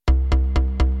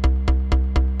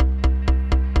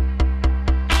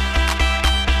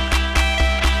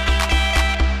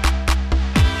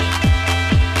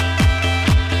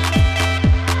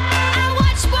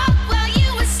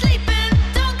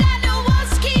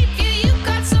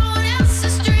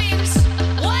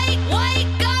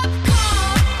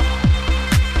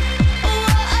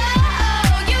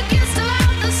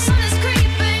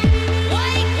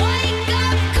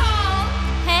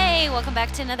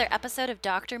episode of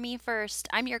Doctor Me First.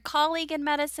 I'm your colleague in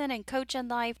medicine and coach in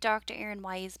life, Dr. Erin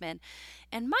Wiseman.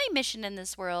 And my mission in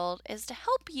this world is to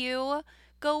help you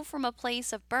go from a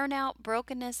place of burnout,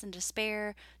 brokenness, and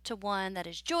despair to one that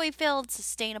is joy filled,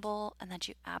 sustainable, and that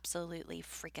you absolutely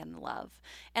freaking love.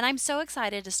 And I'm so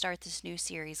excited to start this new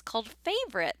series called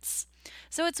Favorites.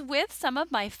 So it's with some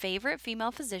of my favorite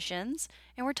female physicians,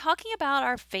 and we're talking about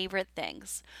our favorite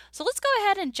things. So let's go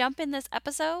ahead and jump in this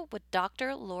episode with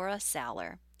Dr. Laura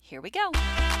Saller. Here we go. Wake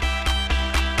up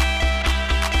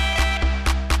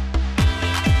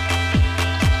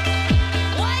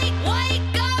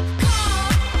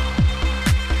call.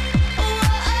 Whoa,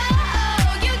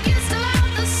 you can still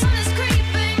out, the sun is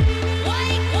creeping.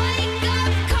 Wake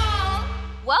up call.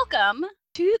 Welcome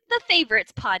to the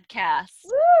Favorites podcast.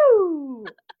 Woo!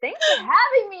 Thanks for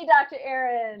having me, Dr.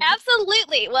 Erin.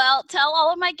 Absolutely. Well, tell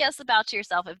all of my guests about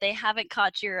yourself if they haven't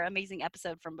caught your amazing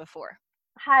episode from before.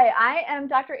 Hi, I am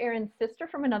Dr. Erin's sister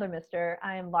from another mister.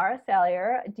 I am Laura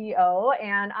Salyer, DO,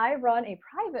 and I run a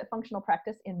private functional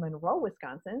practice in Monroe,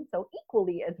 Wisconsin, so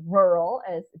equally as rural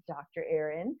as Dr.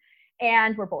 Erin.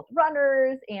 And we're both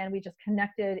runners, and we just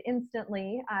connected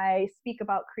instantly. I speak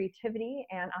about creativity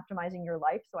and optimizing your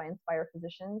life, so I inspire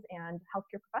physicians and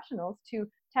healthcare professionals to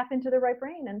tap into their right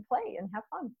brain and play and have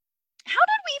fun. How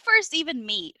did we first even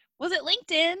meet? Was it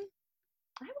LinkedIn?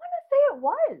 I want to say it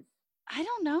was. I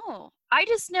don't know. I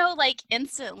just know, like,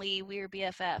 instantly we were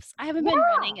BFFs. I haven't been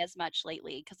running as much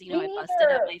lately because, I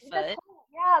busted up my foot.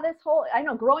 This whole, I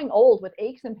know, growing old with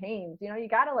aches and pains, you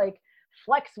got to like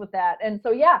flex with that. And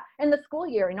so, yeah, in the school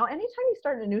year, anytime you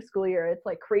start a new school year, it's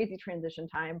like crazy transition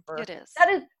time for, It is.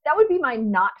 That would be my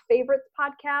not favorites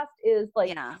podcast is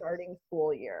like starting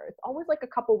school year. It's always like a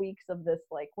couple weeks of this,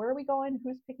 like, where are we going?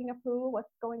 Who's picking up who?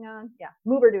 What's going on? Yeah.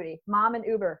 Mover duty, mom and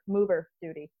Uber, mover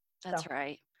duty. That's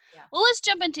right. Yeah. Well, let's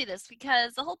jump into this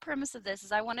because the whole premise of this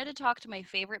is I wanted to talk to my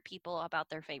favorite people about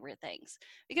their favorite things.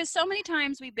 Because so many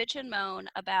times we bitch and moan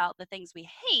about the things we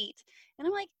hate. And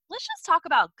I'm like, let's just talk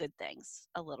about good things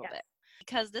a little bit.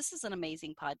 Because this is an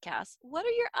amazing podcast. What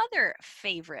are your other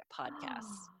favorite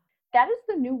podcasts? That is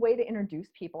the new way to introduce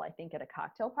people, I think, at a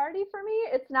cocktail party for me.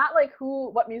 It's not like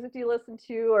what music do you listen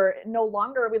to, or no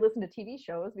longer we listen to TV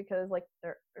shows because like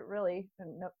they're really,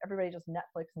 everybody just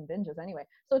Netflix and binges anyway.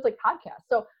 So it's like podcasts.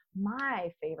 So my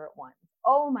favorite ones,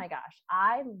 oh my gosh,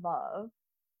 I love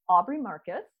Aubrey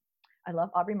Marcus. I love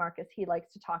Aubrey Marcus. He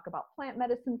likes to talk about plant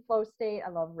medicine flow state.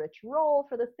 I love Rich Roll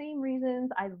for the same reasons.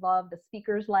 I love the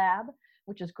Speakers Lab,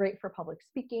 which is great for public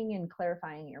speaking and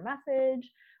clarifying your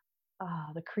message.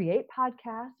 The Create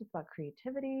podcast. It's about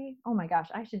creativity. Oh my gosh,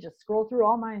 I should just scroll through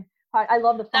all my. I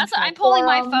love the. I'm pulling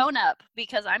my phone up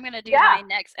because I'm going to do mine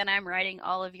next, and I'm writing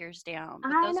all of yours down.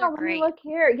 But those are great. Let me look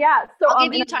here. Yeah, so I'll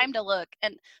give you time to look.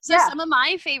 And so some of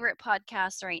my favorite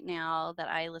podcasts right now that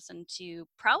I listen to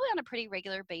probably on a pretty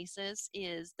regular basis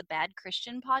is the Bad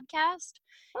Christian podcast.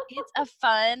 It's a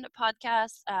fun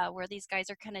podcast where these guys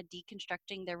are kind of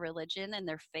deconstructing their religion and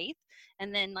their faith,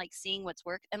 and then like seeing what's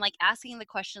worked and like asking the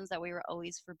questions that we were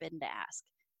always forbidden to ask.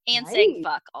 And saying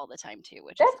fuck all the time too,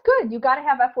 which that's good. You got to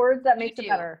have F words. That makes it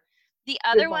better. The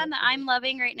other one that I'm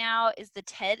loving right now is the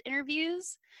TED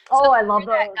interviews. So I love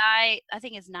that guy. I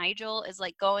think is Nigel is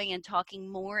like going and talking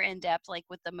more in depth, like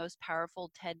with the most powerful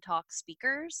TED Talk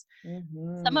speakers.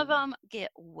 Mm-hmm. Some of them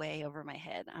get way over my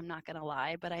head. I'm not gonna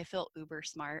lie, but I feel uber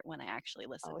smart when I actually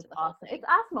listen to the whole thing. It's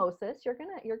osmosis. You're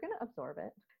gonna absorb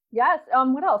it. Yes.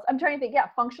 What else? I'm trying to think. Yeah,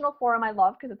 Functional Forum I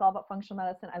love because it's all about functional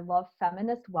medicine. I love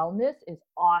Feminist Wellness is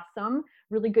awesome.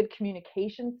 Really good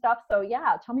communication stuff. So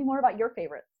yeah, tell me more about your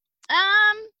favorites.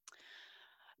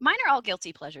 Mine are all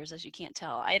guilty pleasures, as you can't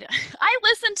tell. I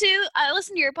listen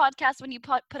to your podcast when you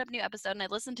put up a new episode, and I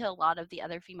listen to a lot of the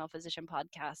other female physician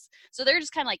podcasts. So they're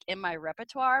just kind of like in my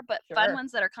repertoire, but fun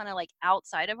ones that are kind of like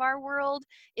outside of our world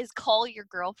is Call Your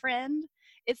Girlfriend.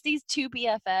 It's these two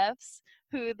BFFs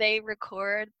who they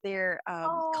record their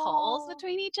calls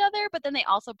between each other, but then they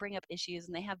also bring up issues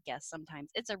and they have guests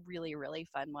sometimes. It's a really, really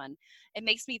fun one. It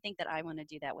makes me think that I want to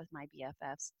do that with my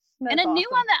BFFs. That's awesome. New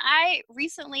one that I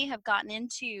recently have gotten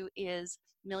into is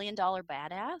 $1 Million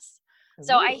Badass. Ooh.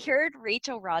 So I heard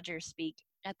Rachel Rogers speak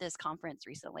at this conference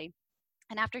recently.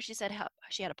 And after she said how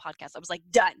she had a podcast, I was like,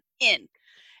 done, in.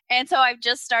 And so I've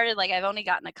just started, like, I've only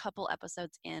gotten a couple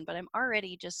episodes in, but I'm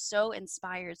already just so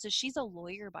inspired. So she's a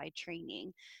lawyer by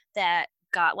training that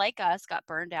got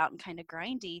burned out and kind of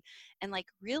grindy and like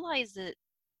realized that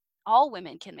all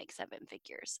women can make 7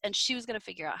 figures, and she was going to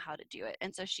figure out how to do it.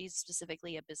 And so she's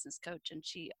specifically a business coach, and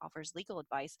she offers legal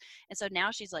advice. And so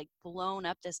now she's like blown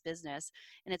up this business,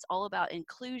 and it's all about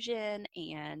inclusion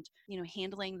and,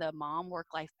 handling the mom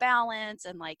work-life balance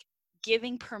and like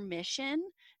giving permission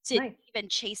to Nice. even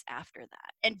chase after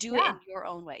that and do it Yeah. in your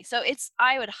own way. So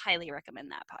I would highly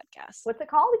recommend that podcast. What's it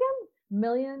called again?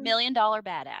 $1 Million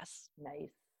Badass.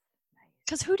 Nice.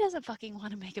 Because who doesn't fucking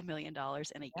want to make $1 million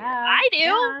in a year? Yeah. I do.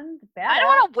 And I don't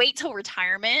want to wait till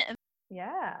retirement.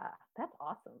 Yeah, that's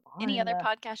awesome. Any other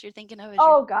podcast you're thinking of? As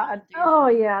Oh you're God. scrolling through your Oh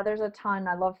phone? yeah, there's a ton.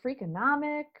 I love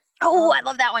Freakonomics. Oh, I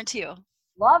love that one too.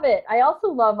 Love it. I also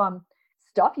love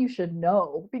Stuff You Should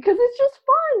Know because it's just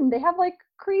fun. They have like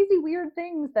crazy weird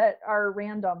things that are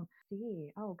random.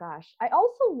 Oh gosh. I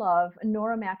also love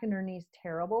Nora McInerney's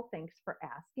Terrible Thanks for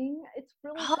Asking. It's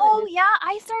really Oh good. yeah,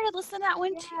 I started listening to that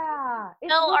one too. Yeah.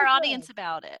 Tell really our good. audience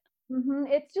about it.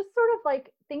 It's just sort of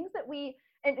like things that we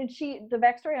and the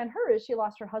backstory on her is she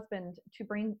lost her husband to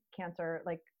brain cancer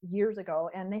like years ago,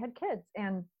 and they had kids,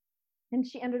 and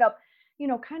she ended up,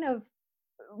 kind of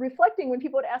reflecting when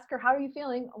people would ask her, how are you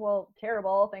feeling? Well,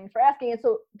 terrible, thanks for asking. And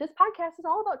so this podcast is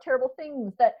all about terrible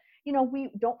things that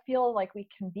we don't feel like we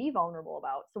can be vulnerable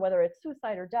about. So whether it's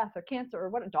suicide or death or cancer or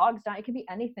what a dog's dying, it can be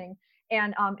anything.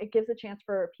 And it gives a chance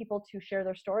for people to share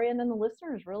their story, and then the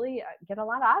listeners really get a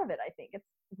lot out of it. I think it's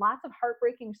lots of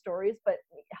heartbreaking stories, but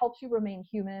it helps you remain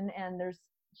human, and there's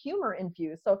humor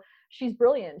infused. So she's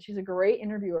brilliant. She's a great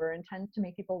interviewer and tends to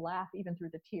make people laugh even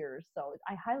through the tears. So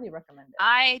I highly recommend it.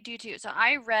 I do too. So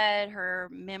I read her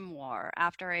memoir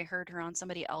after I heard her on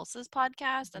somebody else's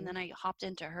podcast, and then I hopped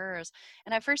into hers.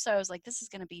 And at first I was like, this is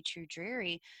going to be too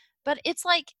dreary. But it's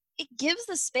like, it gives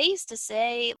the space to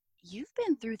say, you've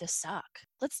been through the suck.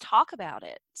 Let's talk about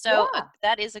it. So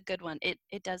that is a good one. It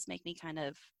does make me kind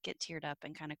of get teared up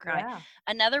and kind of cry. Yeah.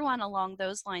 Another one along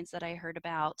those lines that I heard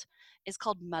about is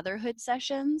called Motherhood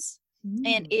Sessions.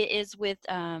 And it is with,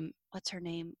 what's her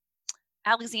name?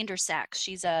 Alexandra Sachs.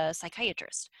 She's a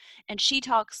psychiatrist, and she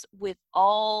talks with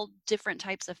all different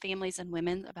types of families and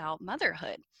women about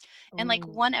motherhood. And like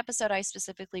one episode I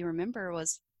specifically remember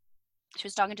was she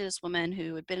was talking to this woman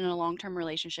who had been in a long-term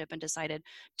relationship and decided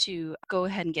to go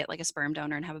ahead and get like a sperm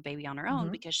donor and have a baby on her own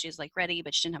because she was like ready,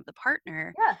 but she didn't have the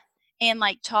partner. Yeah. And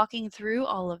like talking through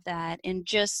all of that, and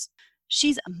just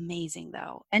she's amazing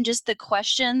though. And just the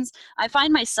questions, I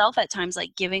find myself at times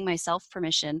like giving myself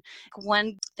permission.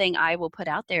 One thing I will put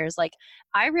out there is like,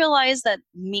 I realized that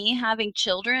me having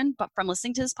children, but from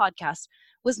listening to this podcast,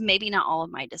 was maybe not all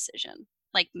of my decision.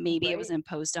 Like maybe it was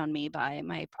imposed on me by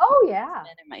my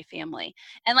husband and my family.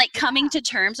 And like coming to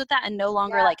terms with that and no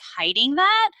longer like hiding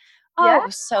that. Oh,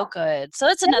 so good. So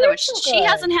that's another one. She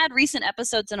hasn't had recent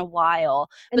episodes in a while,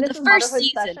 but the first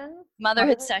season,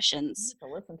 Motherhood Sessions. To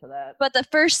listen to that. But the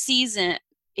first season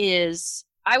is,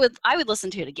 I would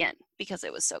listen to it again because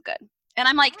it was so good. And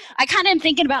I'm like, I kind of am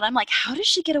thinking about it. I'm like, how does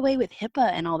she get away with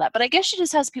HIPAA and all that? But I guess she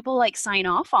just has people like sign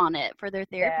off on it for their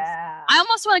therapist. Yeah. I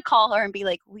almost want to call her and be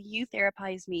like, will you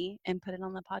therapize me and put it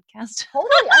on the podcast?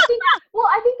 Totally. I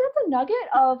think that's a nugget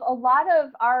of a lot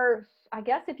of our, I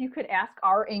guess if you could ask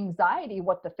our anxiety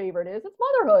what the favorite is, it's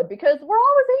motherhood, because we're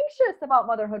always anxious about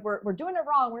motherhood. We're doing it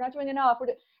wrong. We're not doing enough.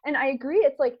 And I agree.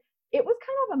 It's like, it was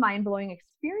kind of a mind-blowing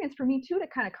experience for me too, to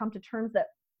kind of come to terms that,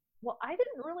 well, I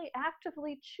didn't really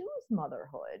actively choose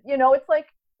motherhood. It's like,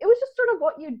 it was just sort of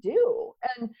what you do.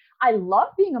 And I love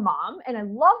being a mom and I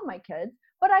love my kids,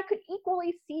 but I could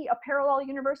equally see a parallel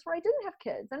universe where I didn't have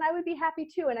kids and I would be happy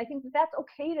too. And I think that's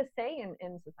okay to say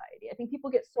in society. I think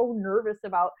people get so nervous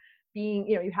about being,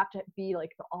 you have to be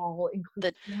like the all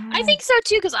inclusive. I think so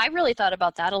too, because I really thought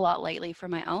about that a lot lately for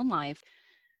my own life.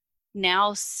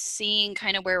 Now seeing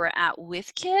kind of where we're at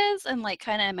with kids and like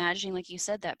kind of imagining, like you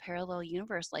said, that parallel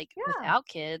universe, like without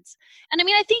kids. And I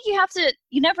mean, I think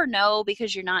you never know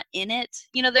because you're not in it.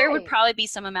 There would probably be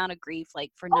some amount of grief,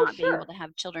 like for not being able to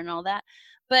have children and all that.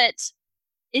 But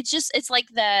it's like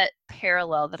that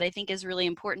parallel that I think is really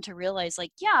important to realize,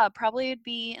 like, yeah, probably it'd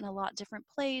be in a lot different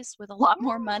place with a lot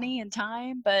more money and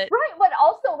time, but. Right. But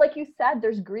also, like you said,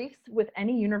 there's grief with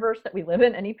any universe that we live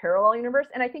in, any parallel universe.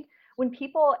 And I think when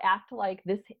people act like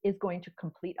this is going to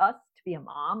complete us to be a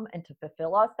mom and to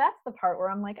fulfill us, that's the part where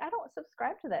I'm like, I don't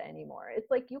subscribe to that anymore. It's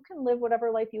like, you can live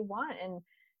whatever life you want and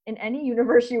in any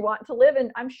universe you want to live. And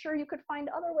I'm sure you could find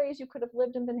other ways you could have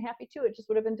lived and been happy too. It just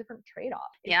would have been different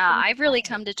trade-offs. Yeah, I've really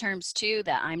come to terms too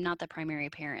that I'm not the primary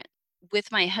parent.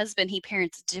 With my husband, he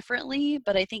parents differently,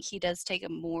 but I think he does take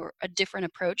a different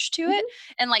approach to it.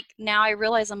 And like now I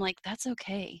realize I'm like, that's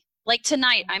okay. Like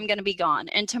tonight I'm going to be gone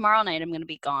and tomorrow night I'm going to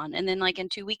be gone. And then like in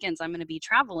 2 weekends I'm going to be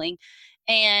traveling.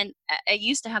 And I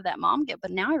used to have that mom guilt,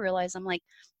 but now I realize I'm like,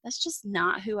 that's just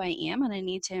not who I am, and I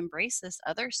need to embrace this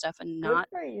other stuff and Good not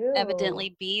for you.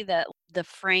 evidently be the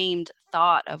framed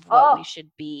thought of what we Oh, should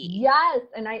be. yes.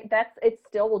 And that's it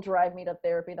still will drive me to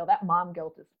therapy though. That mom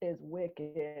guilt is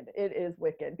wicked. It is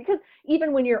wicked. Because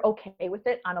even when you're okay with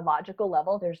it on a logical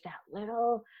level, there's that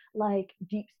little like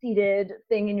deep-seated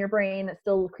thing in your brain that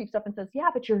still creeps up and says, yeah,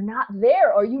 but you're not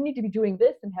there, or you need to be doing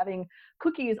this and having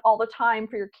cookies all the time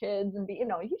for your kids and be, you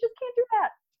just can't do that.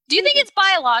 Do you think it's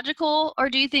biological or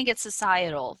do you think it's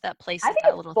societal that I places think that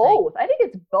it's little thing? both. I think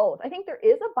it's both. I think there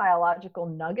is a biological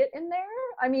nugget in there.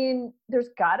 I mean, there's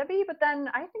got to be, but then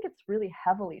I think it's really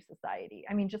heavily society.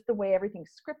 I mean, just the way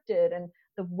everything's scripted and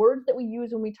the words that we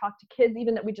use when we talk to kids,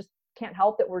 even that we just can't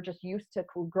help that we're just used to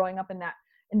growing up in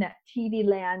that TV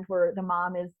land where the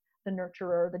mom is the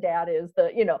nurturer, the dad is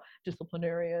the,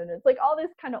 disciplinarian. It's like all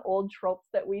this kind of old tropes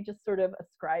that we just sort of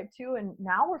ascribe to. And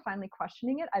now we're finally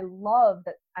questioning it. I love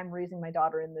that I'm raising my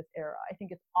daughter in this era. I think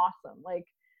it's awesome. Like,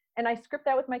 and I script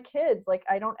that with my kids. Like,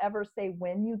 I don't ever say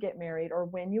when you get married or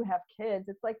when you have kids.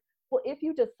 It's like, well, if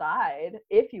you decide,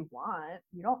 if you want,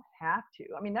 you don't have to.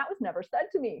 I mean, that was never said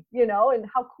to me, and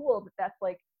how cool that that's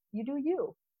like, you do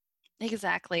you.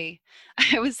 Exactly.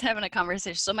 I was having a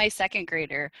conversation. So my second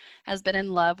grader has been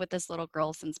in love with this little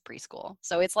girl since preschool.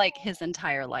 So it's like his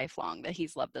entire life long that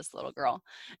he's loved this little girl.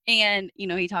 And,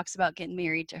 he talks about getting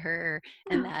married to her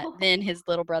and that then his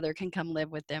little brother can come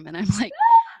live with them. And I'm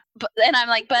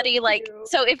like, buddy, like,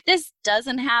 so if this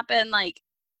doesn't happen, like,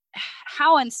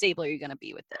 how unstable are you going to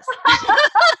be with this?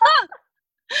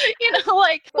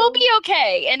 Like, we'll be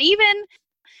okay.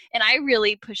 And I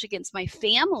really push against my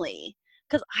family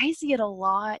because I see it a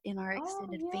lot in our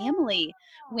extended family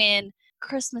when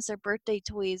Christmas or birthday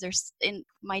toys are in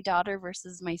my daughter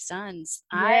versus my sons.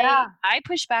 Yeah. I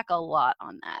push back a lot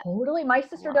on that. Totally. My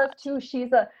sister does too.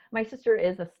 My sister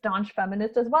is a staunch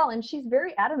feminist as well. And she's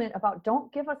very adamant about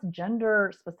don't give us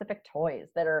gender specific toys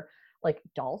that are like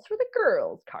dolls for the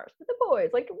girls, cars for the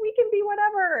boys. Like we can be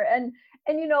whatever. And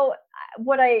you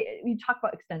talk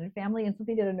about extended family, and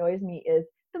something that annoys me is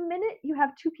the minute you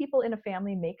have two people in a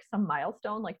family make some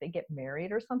milestone, like they get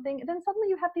married or something, then suddenly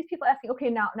you have these people asking, okay,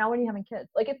 now when are you having kids?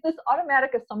 Like it's this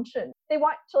automatic assumption. They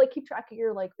want to like keep track of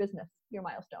your like business, your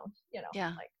milestones,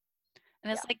 Yeah. Like,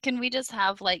 and it's like, can we just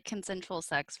have like consensual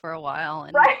sex for a while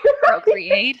and right.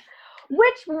 procreate?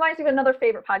 Which reminds me of another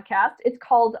favorite podcast. It's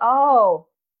called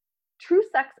True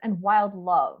Sex and Wild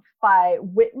Love by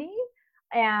Whitney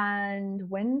and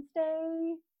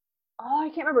Wednesday.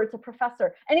 I can't remember. It's a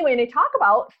professor. Anyway, and they talk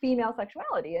about female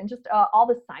sexuality and just all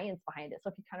the science behind it. So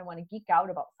if you kind of want to geek out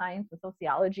about science and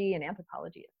sociology and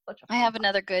anthropology, it's such a fun I have one.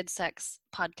 another good sex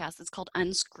podcast. It's called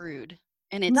Unscrewed,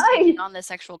 and it's Nice. taking on the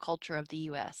sexual culture of the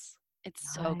U.S.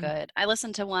 It's so Nice. good. I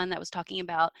listened to one that was talking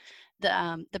about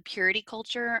the purity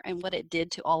culture and what it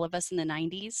did to all of us in the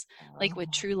 90s, like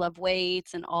with True Love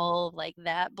Waits and all of like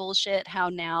that bullshit, how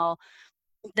now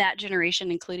that generation,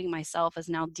 including myself, is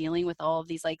now dealing with all of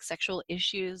these like sexual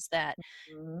issues that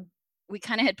we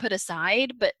kind of had put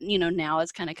aside, but now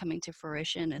is kind of coming to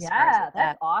fruition as far as like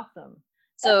that's awesome.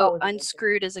 So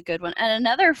Unscrewed is a good one. And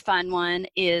another fun one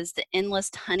is The Endless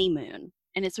Honeymoon.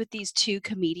 And it's with these two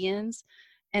comedians.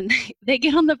 And they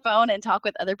get on the phone and talk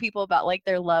with other people about like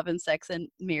their love and sex and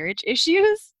marriage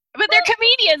issues. But they're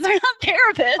comedians, they're not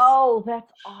therapists. Oh, that's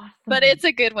awesome. But it's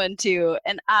a good one too.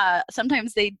 And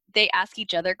sometimes they ask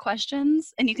each other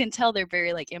questions and you can tell they're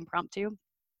very like impromptu.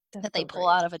 That they pull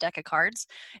out of a deck of cards.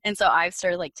 And so I've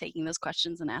started like taking those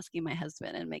questions and asking my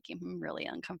husband and making him really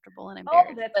uncomfortable and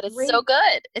embarrassed. But it's so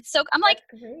good. I'm like,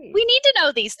 we need to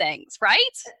know these things, right?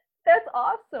 That's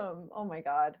awesome. Oh my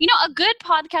God. A good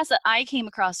podcast that I came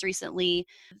across recently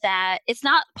that it's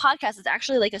not podcast, it's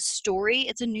actually like a story.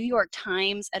 It's a New York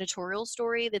Times editorial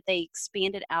story that they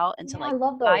expanded out into like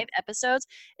 5 episodes.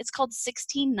 It's called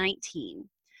 1619.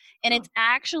 And it's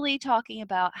actually talking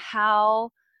about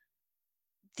how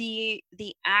the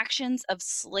actions of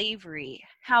slavery,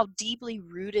 how deeply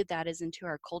rooted that is into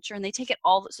our culture. And they take it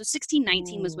all. So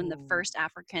 1619 was when the first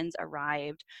Africans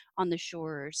arrived on the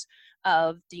shores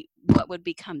of what would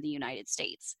become the United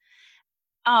States.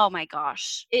 Oh my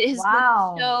gosh. It has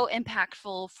been so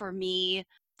impactful for me.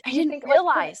 I didn't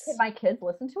realize. Could my kids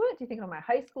listen to it? Do you think my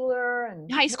high schooler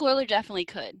and high schooler definitely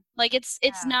could? Like it's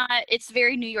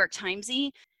very New York Timesy,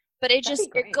 but it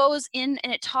goes in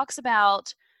and it talks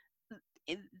about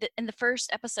in the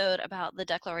first episode about the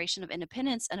Declaration of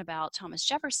Independence and about Thomas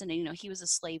Jefferson, and he was a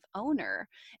slave owner,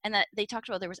 and that they talked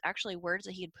about there was actually words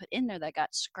that he had put in there that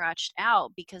got scratched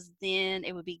out because then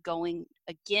it would be going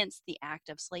against the act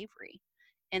of slavery.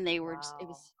 and it Wow.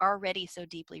 was already so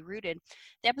deeply rooted.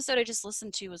 The episode I just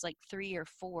listened to was like 3 or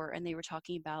 4, and they were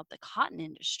talking about the cotton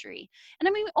industry. And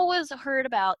I mean, we always heard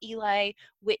about Eli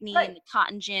Whitney Right. and the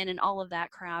cotton gin and all of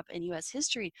that crap in US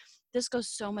history. This goes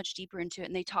so much deeper into it,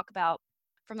 and they talk about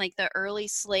from like the early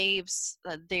slaves,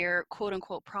 their quote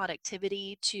unquote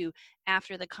productivity to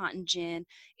after the cotton gin.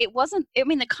 It wasn't, I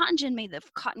mean, the cotton gin made the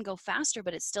cotton go faster,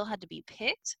 but it still had to be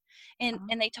picked. And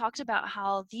Oh, they talked about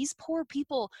how these poor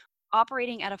people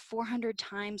operating at a 400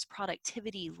 times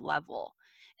productivity level.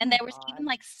 oh And my there was even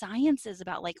God. like sciences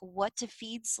about like what to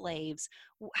feed slaves,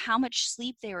 how much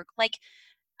sleep they were like.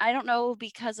 I don't know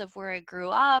because of where I grew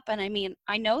up. And I mean,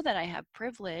 I know that I have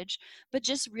privilege, but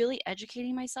just really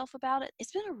educating myself about it,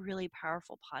 it's been a really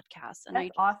powerful podcast. And I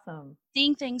That's just awesome.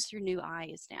 seeing things through new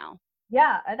eyes now.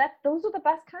 Yeah, that's those are the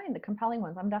best kind, the compelling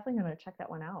ones. I'm definitely going to check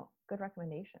that one out. Good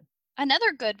recommendation.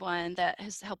 Another good one that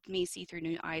has helped me see through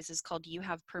new eyes is called You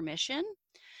Have Permission.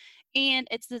 And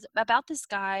it's about this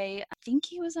guy. I think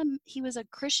he was a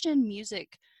Christian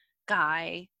music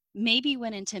guy, maybe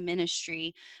went into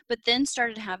ministry, but then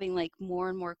started having like more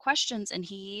and more questions. And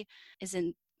he is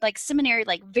in like seminary,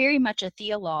 like very much a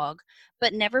theologue,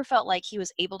 but never felt like he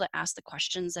was able to ask the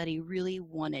questions that he really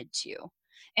wanted to.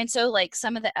 And so like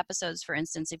some of the episodes, for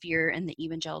instance, if you're in the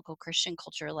evangelical Christian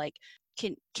culture, like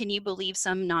can you believe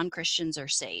some non-Christians are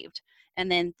saved?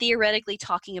 And then theoretically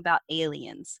talking about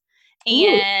aliens, Ooh.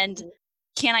 and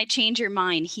can I change your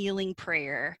mind, healing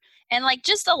prayer, and like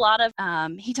just a lot of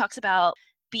he talks about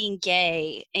being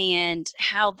gay and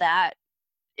how that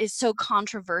is so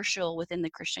controversial within the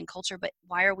Christian culture, but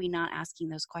why are we not asking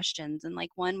those questions? And like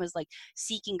one was like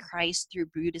seeking Christ through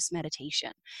Buddhist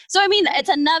meditation. So I mean, Nice. it's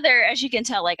another, as you can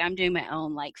tell, like I'm doing my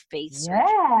own like faith search.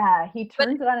 Yeah, he But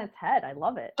turns it on its head. I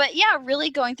love it. yeah,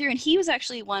 really going through. And he was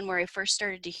actually one where I first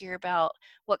started to hear about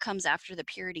what comes after the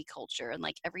purity culture and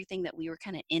like everything that we were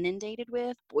kind of inundated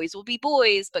with. Boys will be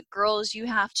boys, but girls, you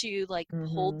have to like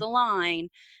hold Mhm. the line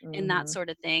and that Mhm. sort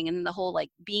of thing. And the whole like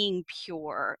being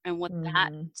pure and what that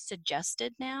Mhm.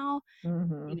 suggested now, you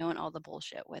Mhm. know, and all the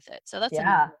bullshit with it. So that's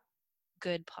another Yeah,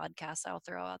 good podcast I'll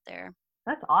throw out there.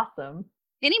 that's awesome.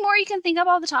 Any more you can think of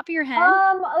off the top of your head?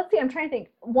 Let's see. I'm trying to think.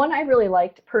 One I really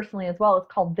liked personally as well is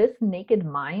called This Naked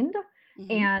Mind, Hmm.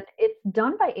 and it's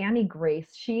done by Annie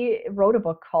Grace. She wrote a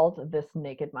book called This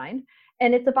Naked Mind,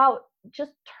 and it's about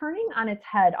just turning on its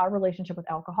head our relationship with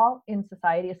alcohol in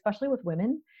society, especially with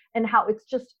women, and how it's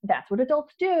just that's what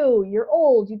adults do. You're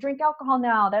old, you drink alcohol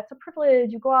now. That's a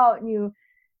privilege. You go out and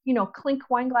clink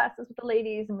wine glasses with the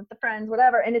ladies and with the friends,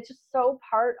 whatever. And it's just so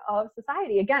part of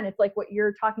society. Again, it's like what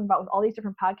you're talking about with all these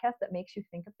different podcasts that makes you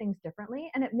think of things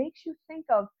differently. And it makes you think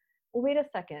of, well, wait a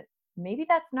second, maybe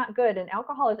that's not good. And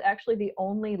alcohol is actually the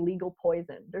only legal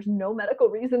poison. There's no medical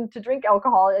reason to drink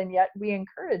alcohol, and yet we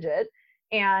encourage it.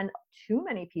 And too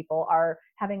many people are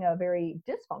having a very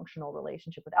dysfunctional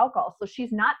relationship with alcohol. So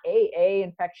she's not AA.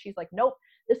 In fact, she's like, nope,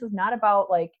 this is not about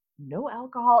like no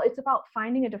alcohol. It's about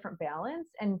finding a different balance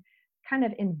and kind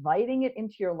of inviting it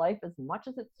into your life as much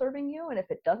as it's serving you. And if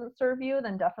it doesn't serve you,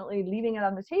 then definitely leaving it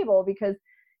on the table, because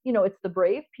it's the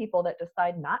brave people that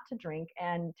decide not to drink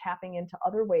and tapping into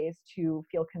other ways to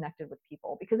feel connected with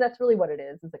people, because that's really what it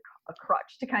is a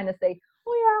crutch to kind of say,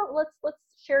 oh yeah, let's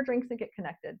share drinks and get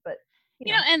connected. But you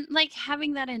You know, know and like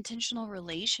having that intentional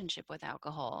relationship with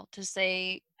alcohol to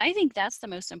say, I think that's the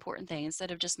most important thing instead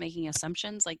of just making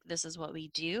assumptions like this is what we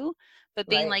do, but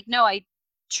being right. like, no, I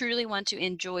truly want to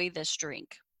enjoy this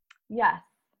drink, Yes,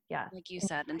 yes. like you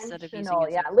said, instead of using it Intentional.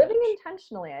 as Yeah, a living crutch.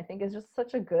 intentionally, I think, is just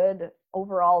such a good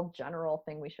overall general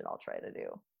thing we should all try to do.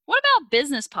 What about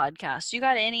business podcasts? You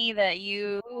got any that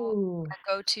you Ooh.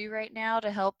 go to right now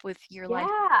to help with your Yeah, life?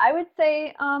 I would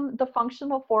say the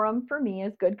Functional Forum for me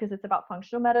is good because it's about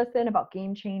functional medicine, about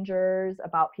game changers,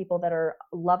 about people that are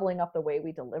leveling up the way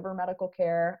we deliver medical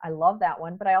care. I love that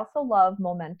one. But I also love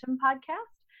Momentum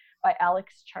Podcast by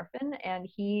Alex Charfin, and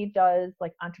he does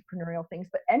like entrepreneurial things,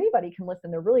 but anybody can listen.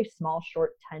 They're really small,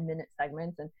 short 10-minute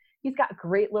segments. And he's got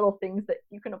great little things that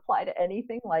you can apply to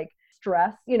anything like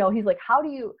stress. He's like,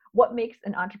 what makes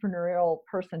an entrepreneurial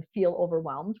person feel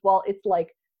overwhelmed? Well, it's like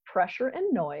pressure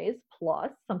and noise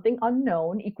plus something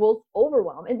unknown equals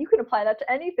overwhelm. And you can apply that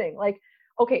to anything. Like,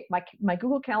 okay, my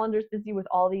Google Calendar is busy with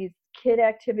all these kid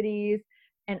activities,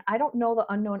 and I don't know the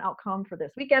unknown outcome for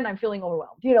this weekend. I'm feeling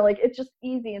overwhelmed. Like it's just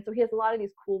easy. And so he has a lot of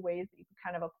these cool ways that you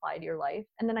can kind of apply to your life.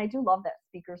 And then I do love that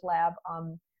Speakers Lab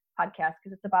podcast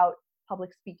because it's about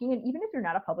public speaking. And even if you're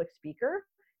not a public speaker,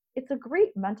 it's a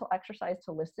great mental exercise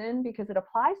to listen because it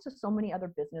applies to so many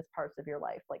other business parts of your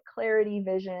life, like clarity,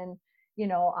 vision, you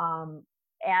know, um,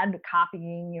 ad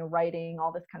copying, writing,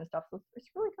 all this kind of stuff. So it's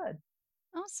really good.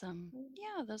 Awesome.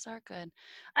 Yeah, those are good.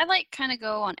 I like kind of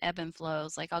go on ebb and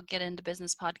flows. Like I'll get into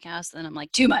business podcasts and I'm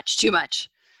like, too much, too much.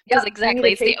 Because Yep, you need exactly,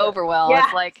 a it's the chaser. overwhelm. Yeah,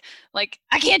 It's like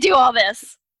I can't do all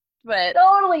this. But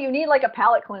totally. You need like a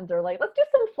palate cleanser. Like, let's do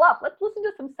some fluff. Let's listen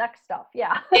to some sex stuff.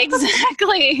 Yeah.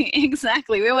 exactly,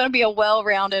 exactly. We want to be a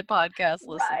well-rounded podcast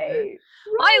listener. Right.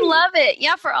 I Right. love it.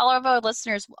 Yeah, for all of our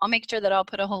listeners, I'll make sure that I'll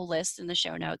put a whole list in the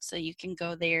show notes so you can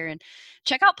go there and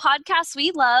check out podcasts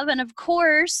we love. And of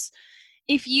course,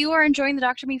 if you are enjoying the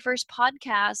Dr. Me First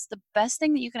podcast, the best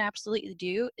thing that you can absolutely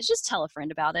do is just tell a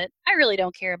friend about it. I really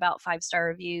don't care about 5-star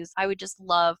reviews. I would just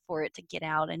love for it to get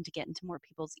out and to get into more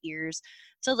people's ears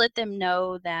to let them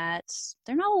know that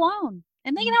they're not alone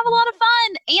and they can have a Mhm. lot of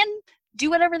fun and do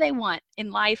whatever they want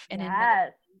in life and in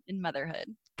medicine Yes, and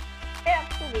motherhood.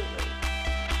 absolutely.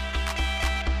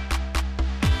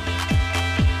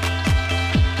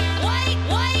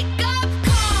 Wake up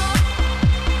call.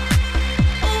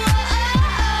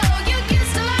 Whoa, you can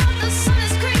still out, the sun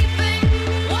is creeping.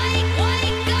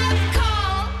 Wake up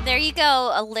call. There you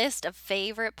go, a list of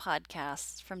favorite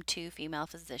podcasts from two female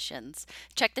physicians.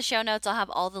 Check the show notes. I'll have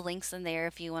all the links in there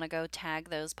if you want to go tag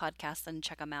those podcasts and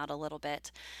check them out a little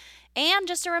bit. And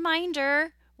just a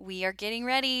reminder, we are getting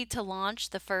ready to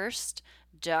launch the first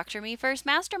Dr. Me First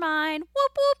Mastermind.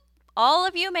 Whoop whoop. All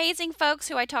of you amazing folks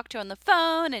who I talk to on the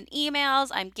phone and emails,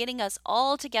 I'm getting us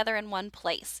all together in one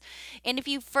place. And if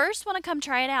you first want to come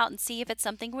try it out and see if it's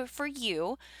something for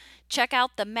you, check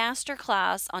out the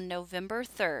masterclass on November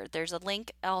 3rd. There's a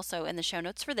link also in the show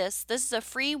notes for this. This is a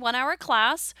free 1 hour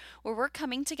class where we're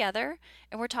coming together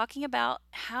and we're talking about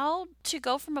how to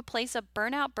go from a place of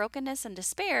burnout, brokenness, and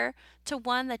despair to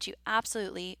one that you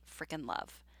absolutely freaking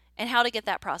love, and how to get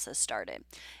that process started.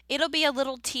 It'll be a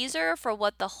little teaser for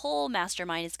what the whole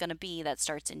mastermind is going to be that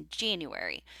starts in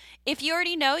January. If you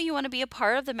already know you want to be a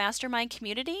part of the mastermind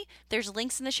community, there's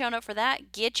links in the show note for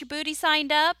that. Get your booty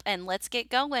signed up and let's get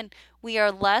going. We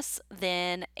are less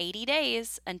than 80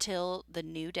 days until the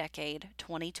new decade,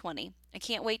 2020. I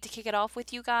can't wait to kick it off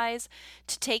with you guys,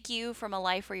 to take you from a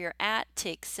life where you're at, to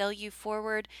excel you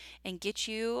forward, and get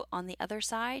you on the other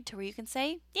side to where you can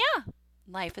say, yeah,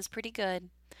 life is pretty good.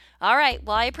 All right,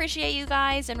 well, I appreciate you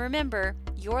guys, and remember,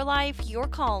 your life, your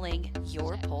calling,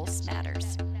 your pulse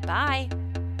matters. Bye.